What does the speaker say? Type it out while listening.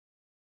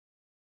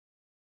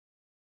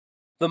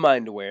The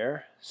Mind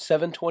Aware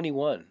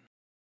 721.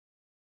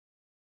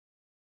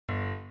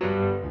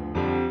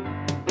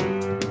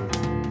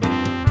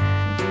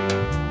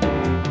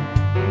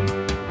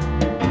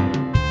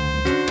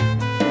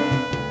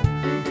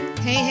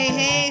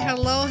 Hey,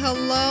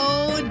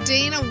 hello,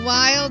 Dana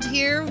Wild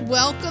here.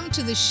 Welcome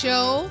to the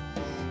show.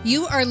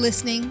 You are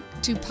listening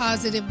to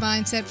Positive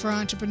Mindset for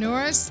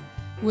Entrepreneurs,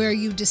 where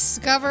you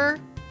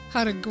discover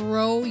how to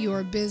grow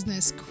your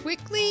business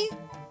quickly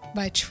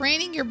by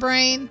training your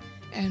brain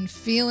and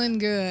feeling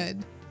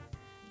good.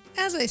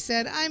 As I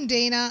said, I'm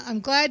Dana.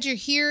 I'm glad you're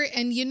here.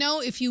 And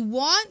if you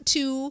want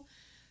to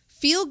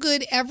feel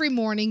good every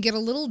morning, get a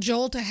little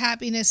jolt of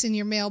happiness in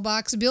your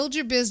mailbox, build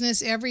your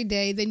business every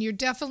day, then you're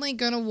definitely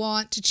going to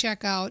want to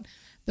check out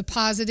the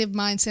Positive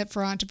Mindset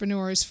for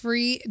Entrepreneurs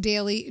free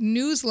daily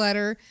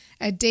newsletter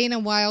at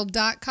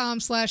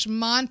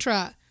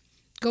danawild.com/mantra.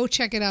 Go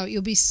check it out.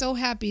 You'll be so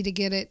happy to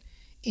get it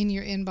in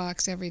your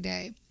inbox every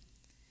day.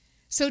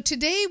 So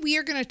today we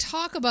are going to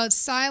talk about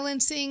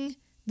silencing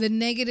the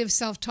negative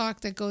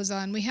self-talk that goes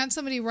on. We had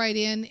somebody write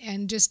in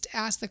and just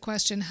ask the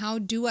question, how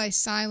do I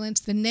silence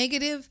the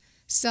negative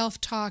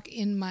self-talk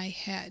in my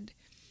head?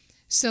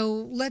 So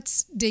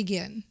let's dig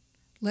in.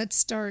 Let's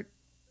start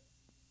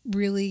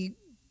really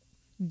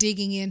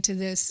digging into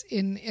this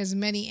in as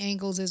many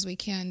angles as we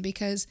can,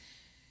 because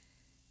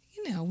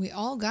we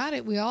all got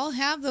it. We all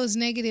have those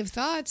negative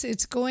thoughts.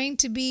 It's going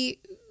to be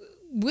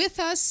with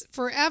us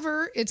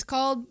forever. It's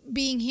called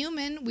being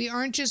human. We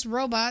aren't just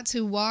robots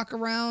who walk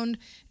around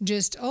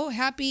just,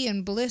 happy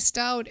and blissed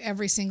out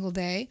every single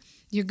day.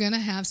 You're going to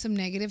have some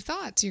negative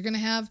thoughts. You're going to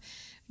have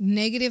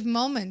negative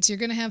moments. You're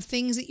going to have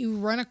things that you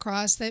run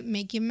across that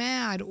make you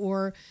mad,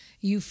 or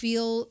you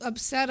feel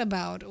upset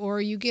about,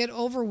 or you get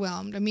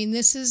overwhelmed. I mean,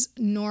 this is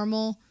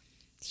normal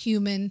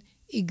human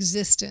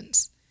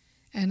existence.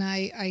 And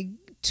I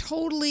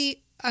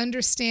totally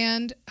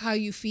understand how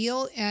you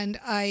feel, and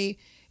I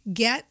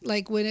get,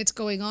 when it's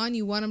going on,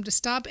 you want them to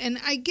stop. And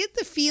I get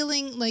the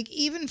feeling,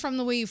 even from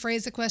the way you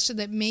phrase the question,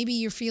 that maybe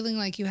you're feeling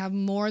like you have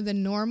more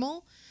than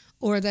normal,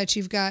 or that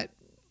you've got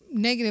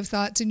negative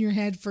thoughts in your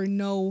head for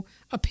no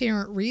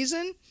apparent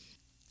reason.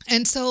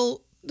 And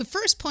so the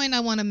first point I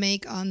want to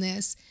make on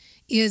this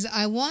is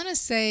I want to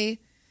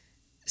say,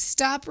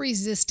 stop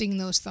resisting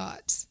those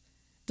thoughts.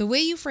 The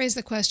way you phrase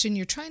the question,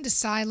 you're trying to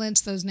silence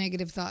those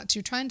negative thoughts.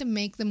 You're trying to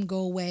make them go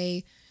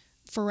away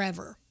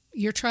forever.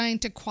 You're trying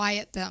to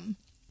quiet them.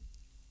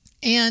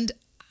 And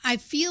I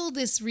feel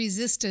this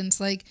resistance,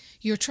 like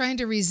you're trying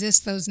to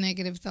resist those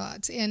negative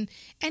thoughts. And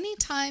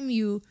anytime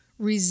you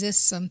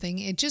resist something,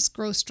 it just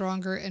grows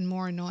stronger and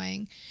more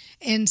annoying.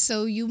 And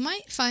so you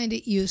might find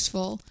it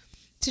useful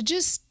to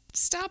just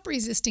stop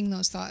resisting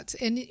those thoughts.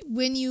 And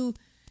when you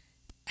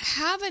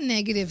have a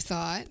negative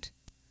thought,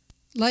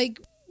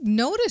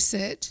 notice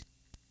it.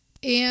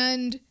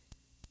 And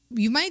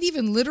you might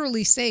even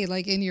literally say,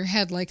 in your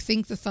head,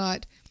 think the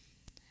thought,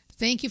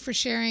 thank you for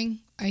sharing.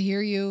 I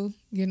hear you.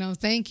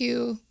 Thank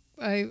you.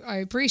 I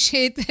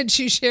appreciate that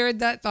you shared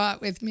that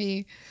thought with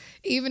me.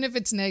 Even if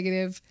it's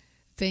negative,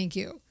 thank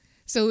you.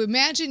 So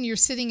imagine you're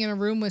sitting in a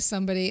room with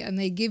somebody and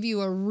they give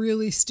you a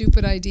really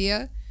stupid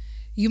idea.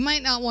 You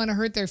might not want to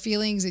hurt their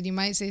feelings, and you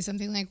might say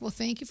something like, well,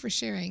 thank you for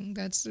sharing.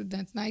 That's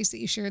nice that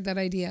you shared that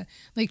idea.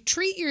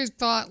 Treat your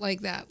thought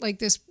like that. Like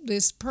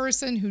this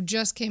person who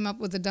just came up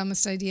with the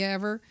dumbest idea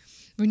ever.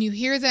 When you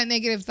hear that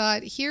negative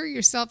thought, hear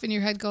yourself in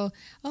your head go,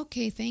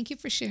 okay, thank you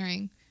for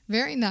sharing.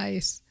 Very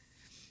nice.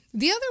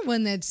 The other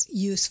one that's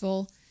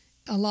useful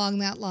along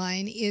that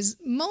line is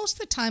most of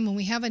the time when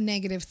we have a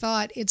negative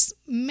thought, it's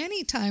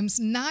many times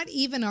not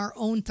even our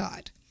own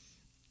thought.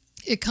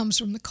 It comes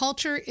from the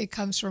culture. It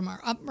comes from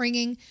our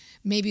upbringing.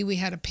 Maybe we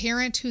had a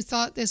parent who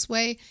thought this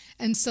way.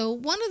 And so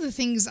one of the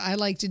things I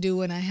like to do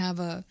when I have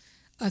a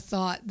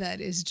thought that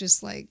is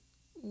just like,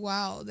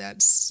 wow,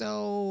 that's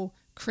so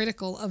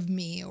critical of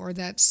me, or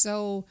that's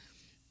so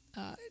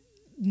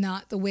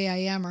not the way I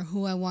am or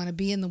who I want to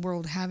be in the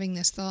world having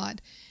this thought.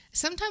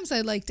 Sometimes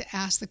I like to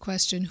ask the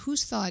question,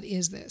 whose thought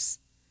is this?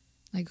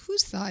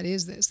 Whose thought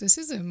is this? This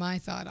isn't my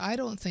thought. I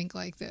don't think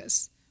like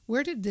this.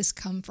 Where did this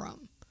come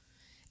from?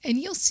 And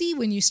you'll see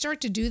when you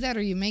start to do that,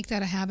 or you make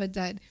that a habit,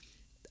 that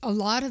a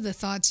lot of the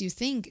thoughts you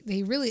think,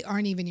 they really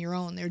aren't even your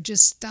own. They're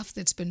just stuff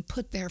that's been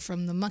put there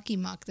from the mucky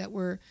muck that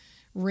we're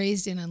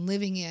raised in and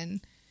living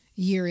in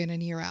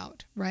and year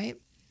out, right?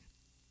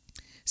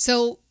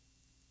 So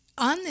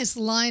on this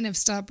line of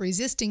stop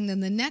resisting, then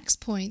the next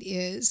point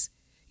is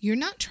you're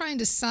not trying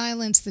to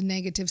silence the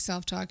negative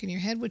self-talk in your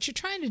head. What you're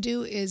trying to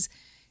do is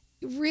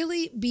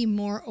really be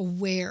more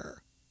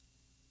aware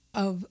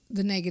of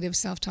the negative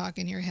self-talk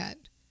in your head.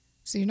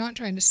 So you're not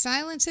trying to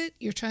silence it.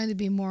 You're trying to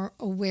be more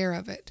aware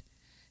of it.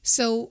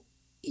 So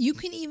you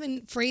can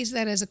even phrase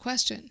that as a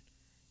question.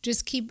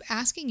 Just keep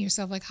asking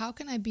yourself, how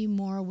can I be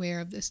more aware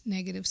of this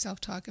negative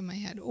self-talk in my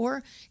head?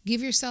 Or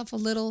give yourself a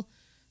little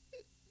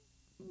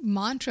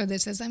mantra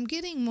that says, I'm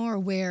getting more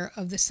aware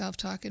of the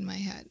self-talk in my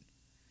head.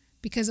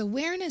 Because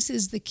awareness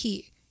is the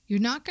key. You're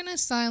not going to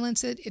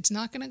silence it. It's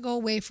not going to go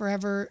away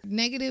forever.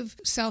 Negative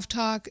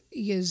self-talk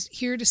is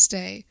here to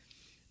stay.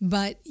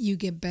 but you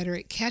get better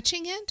at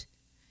catching it.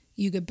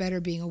 You get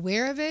better being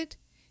aware of it.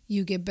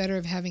 You get better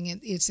of having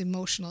its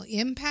emotional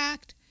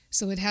impact,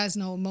 so it has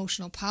no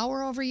emotional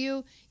power over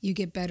you. You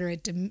get better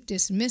at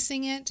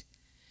dismissing it.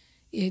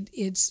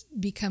 It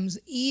becomes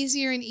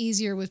easier and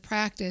easier with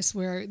practice,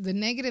 where the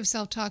negative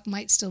self-talk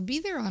might still be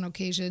there on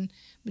occasion,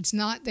 but it's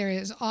not there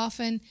as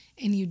often,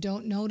 and you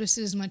don't notice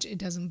it as much. It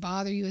doesn't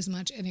bother you as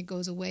much, and it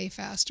goes away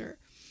faster.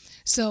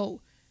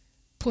 So,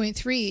 point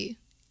 3,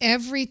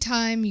 every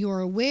time you're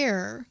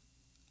aware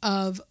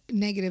of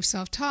negative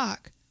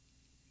self-talk,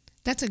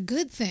 that's a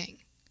good thing.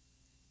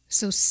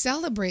 So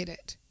celebrate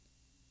it.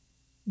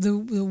 The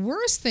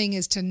worst thing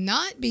is to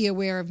not be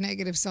aware of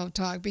negative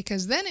self-talk,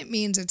 because then it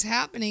means it's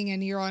happening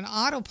and you're on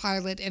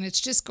autopilot and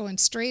it's just going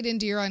straight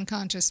into your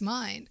unconscious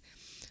mind.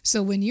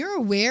 So when you're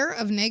aware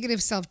of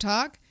negative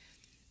self-talk,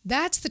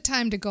 that's the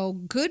time to go,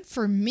 good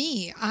for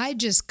me. I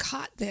just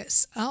caught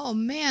this. Oh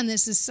man,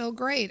 this is so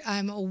great.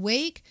 I'm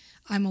awake.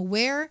 I'm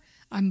aware.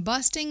 I'm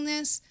busting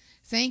this.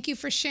 Thank you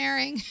for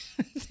sharing.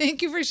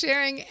 Thank you for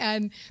sharing,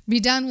 and be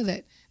done with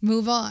it.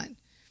 Move on.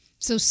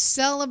 So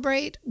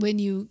celebrate when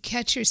you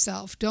catch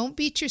yourself. Don't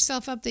beat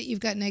yourself up that you've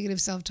got negative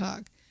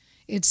self-talk.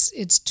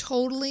 It's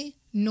totally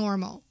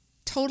normal.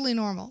 Totally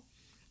normal.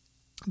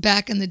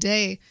 Back in the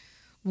day,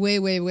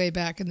 way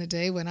back in the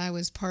day, when I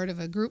was part of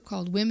a group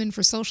called Women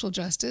for Social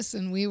Justice,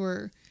 and we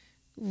were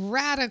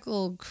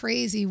radical,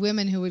 crazy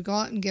women who would go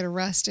out and get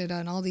arrested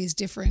on all these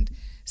different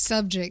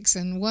subjects.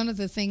 And one of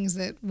the things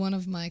that one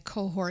of my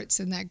cohorts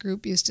in that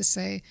group used to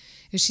say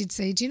is, she'd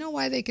say, do you know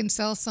why they can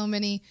sell so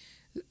many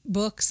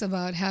books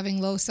about having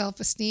low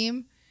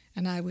self-esteem?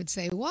 And I would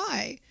say,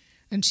 why?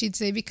 And she'd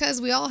say, because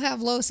we all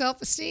have low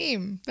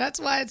self-esteem. That's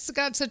why it's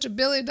got such $1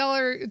 billion,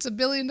 it's $1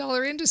 billion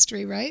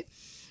industry, right?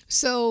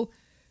 So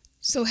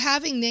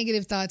having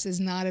negative thoughts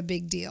is not a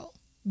big deal.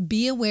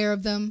 Be aware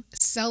of them.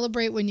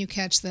 Celebrate when you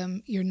catch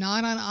them. You're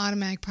not on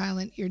automatic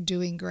pilot. You're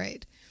doing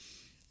great.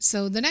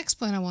 So the next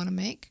point I want to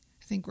make,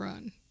 I think we're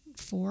on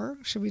 4.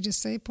 Should we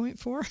just say point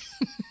 4?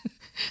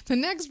 The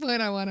next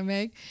point I want to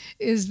make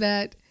is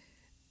that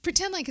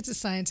pretend like it's a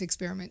science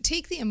experiment.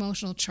 Take the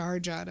emotional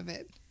charge out of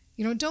it.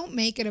 Don't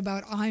make it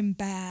about, I'm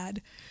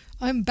bad.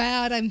 I'm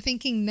bad. I'm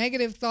thinking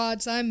negative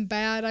thoughts. I'm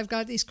bad. I've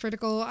got these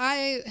critical.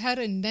 I had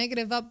a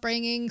negative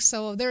upbringing,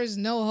 so there's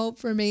no hope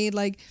for me.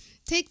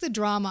 Take the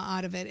drama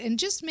out of it and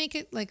just make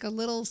it like a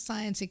little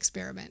science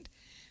experiment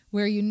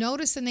where you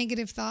notice a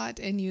negative thought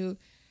and you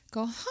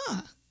go,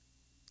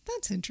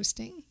 that's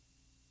interesting.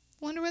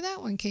 Wonder where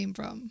that one came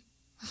from.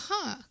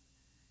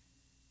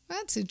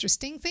 That's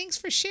interesting. Thanks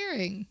for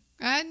sharing.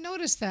 I hadn't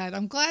noticed that.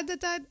 I'm glad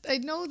that I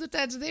know that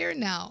that's there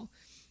now.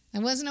 I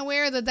wasn't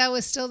aware that that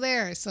was still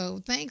there.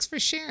 So thanks for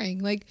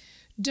sharing.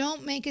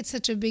 Don't make it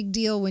such a big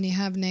deal when you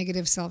have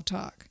negative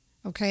self-talk.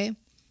 Okay?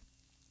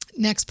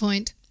 Next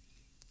point,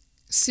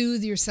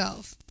 soothe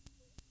yourself.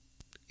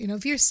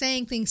 If you're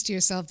saying things to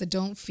yourself that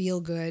don't feel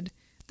good,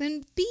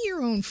 then be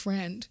your own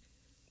friend.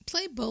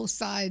 Play both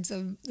sides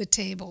of the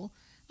table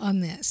on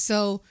this.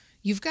 So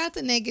you've got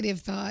the negative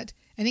thought,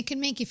 and it can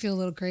make you feel a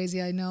little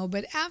crazy, I know,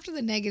 but after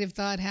the negative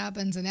thought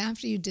happens and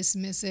after you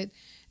dismiss it,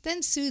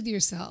 then soothe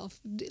yourself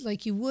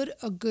like you would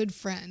a good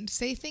friend.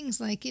 Say things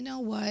like, you know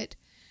what,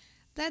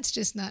 that's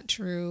just not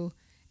true,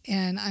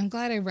 and I'm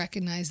glad I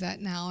recognize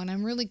that now, and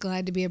I'm really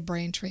glad to be a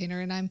brain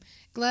trainer, and I'm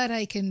glad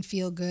I can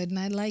feel good, and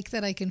I like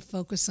that I can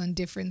focus on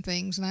different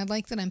things, and I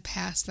like that I'm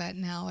past that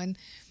now,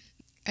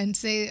 and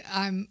say,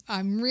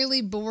 I'm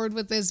really bored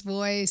with this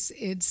voice.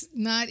 It's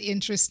not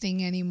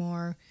interesting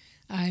anymore.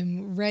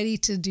 I'm ready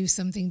to do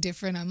something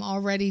different. I'm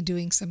already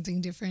doing something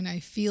different.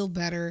 I feel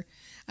better.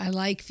 I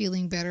like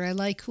feeling better. I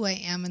like who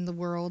I am in the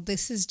world.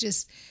 This is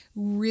just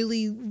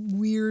really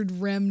weird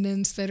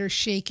remnants that are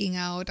shaking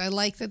out. I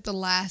like that the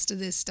last of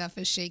this stuff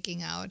is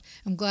shaking out.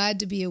 I'm glad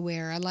to be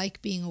aware. I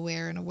like being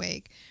aware and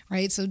awake,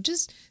 right? So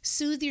just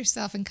soothe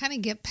yourself and kind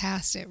of get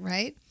past it,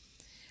 right?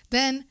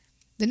 Then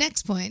the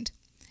next point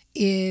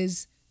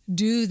is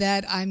do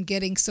that I'm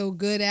getting so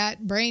good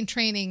at brain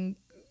training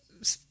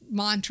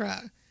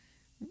mantra,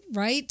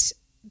 right?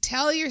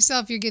 Tell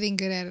yourself you're getting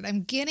good at it.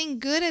 I'm getting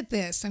good at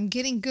this. I'm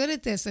getting good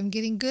at this. I'm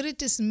getting good at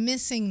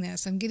dismissing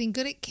this. I'm getting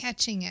good at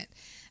catching it.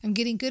 I'm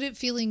getting good at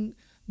feeling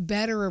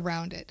better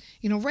around it.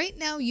 Right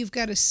now you've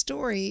got a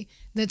story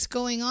that's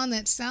going on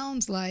that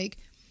sounds like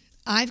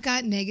I've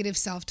got negative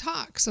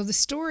self-talk. So the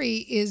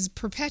story is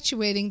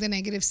perpetuating the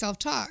negative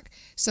self-talk.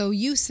 So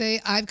you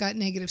say, I've got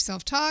negative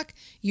self-talk.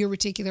 Your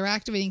reticular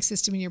activating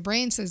system in your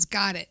brain says,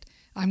 got it.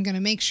 I'm going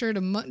to make sure to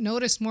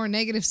notice more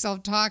negative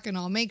self-talk, and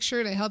I'll make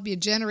sure to help you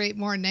generate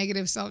more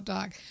negative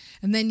self-talk.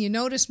 And then you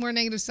notice more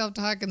negative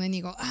self-talk, and then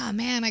you go,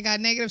 man, I got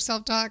negative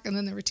self-talk. And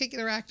then the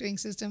reticular activating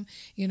system,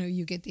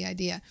 you get the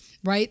idea,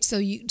 right?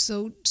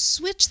 So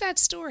switch that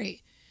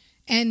story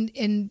and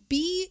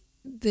be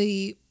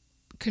the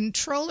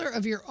controller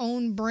of your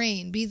own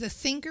brain. Be the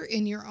thinker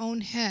in your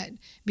own head.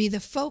 Be the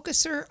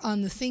focuser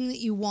on the thing that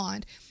you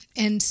want,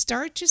 and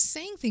start just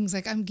saying things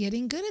like, I'm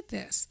getting good at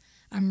this.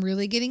 I'm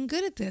really getting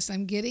good at this.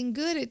 I'm getting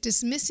good at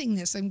dismissing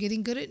this. I'm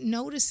getting good at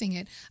noticing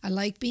it. I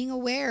like being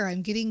aware.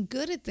 I'm getting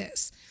good at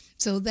this.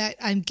 So that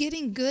I'm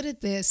getting good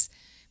at this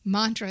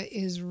mantra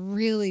is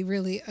really,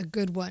 really a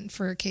good one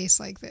for a case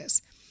like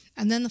this.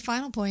 And then the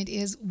final point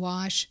is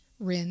wash,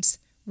 rinse,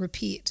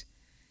 repeat.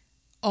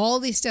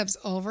 All these steps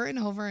over and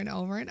over and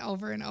over and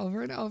over and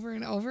over and over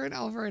and over and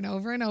over and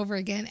over and over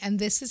again. And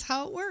this is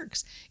how it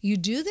works. You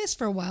do this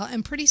for a while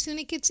and pretty soon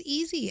it gets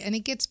easy and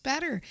it gets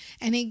better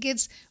and it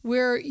gets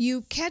where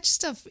you catch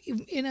stuff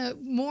in a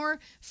more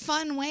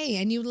fun way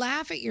and you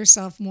laugh at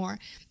yourself more.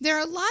 There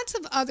are lots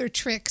of other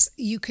tricks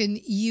you can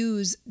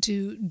use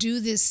to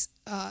do this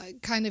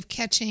kind of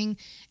catching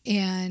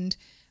and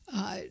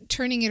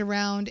turning it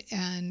around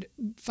and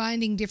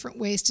finding different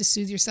ways to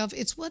soothe yourself.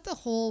 It's what the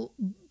whole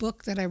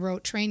book that I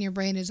wrote, Train Your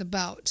Brain, is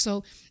about.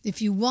 So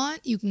if you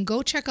want, you can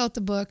go check out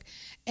the book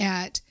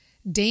at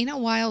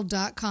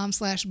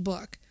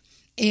danawilde.com/book.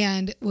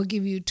 And we'll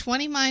give you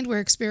 20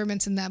 mindware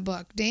experiments in that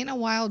book,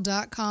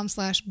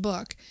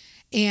 danawilde.com/book.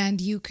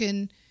 And you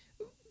can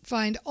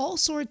find all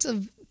sorts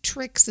of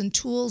tricks and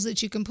tools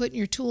that you can put in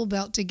your tool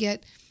belt to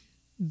get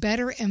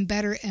better and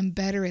better and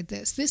better at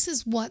this. This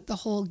is what the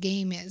whole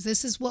game is.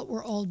 This is what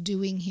we're all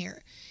doing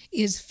here,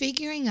 is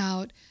figuring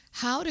out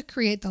how to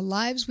create the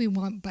lives we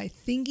want by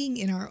thinking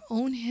in our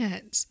own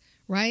heads,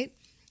 right?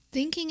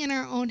 Thinking in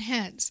our own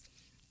heads.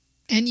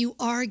 And you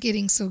are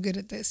getting so good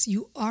at this.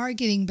 You are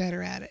getting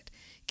better at it.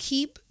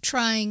 Keep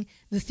trying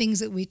the things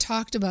that we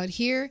talked about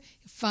here.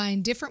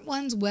 Find different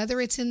ones,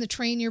 whether it's in the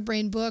Train Your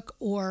Brain book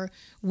or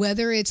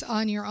whether it's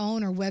on your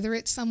own or whether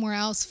it's somewhere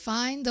else.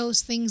 Find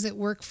those things that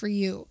work for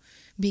you.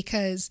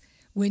 Because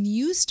when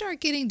you start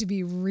getting to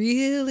be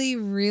really,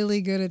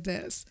 really good at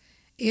this,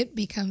 it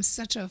becomes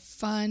such a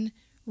fun,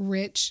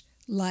 rich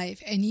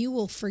life. And you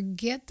will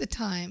forget the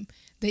time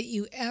that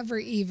you ever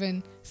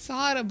even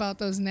thought about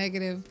those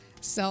negative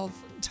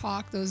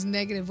self-talk, those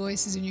negative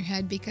voices in your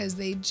head, because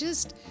they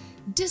just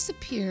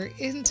disappear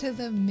into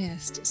the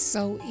mist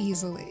so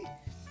easily.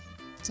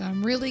 So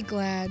I'm really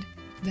glad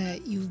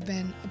that you've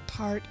been a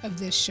part of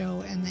this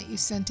show and that you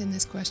sent in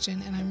this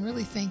question. And I'm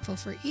really thankful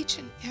for each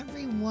and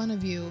every one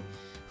of you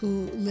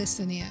who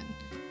listen in.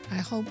 I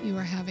hope you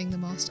are having the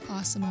most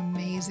awesome,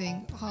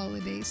 amazing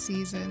holiday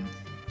season.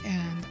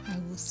 And I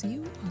will see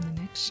you on the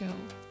next show.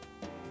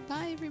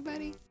 Bye,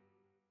 everybody.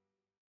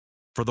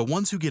 For the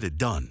ones who get it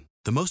done,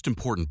 the most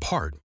important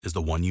part is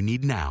the one you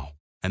need now.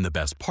 And the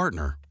best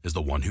partner is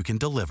the one who can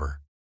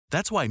deliver.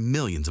 That's why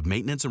millions of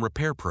maintenance and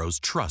repair pros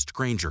trust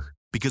Grainger.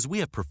 Because we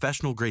have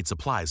professional-grade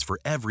supplies for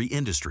every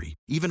industry,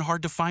 even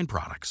hard-to-find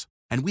products.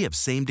 And we have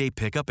same-day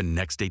pickup and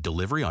next-day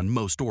delivery on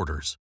most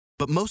orders.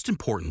 But most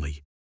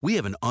importantly, we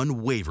have an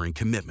unwavering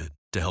commitment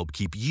to help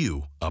keep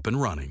you up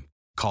and running.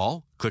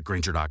 Call, click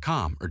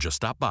Grainger.com, or just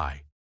stop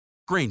by.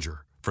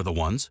 Grainger, for the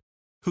ones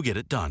who get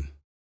it done.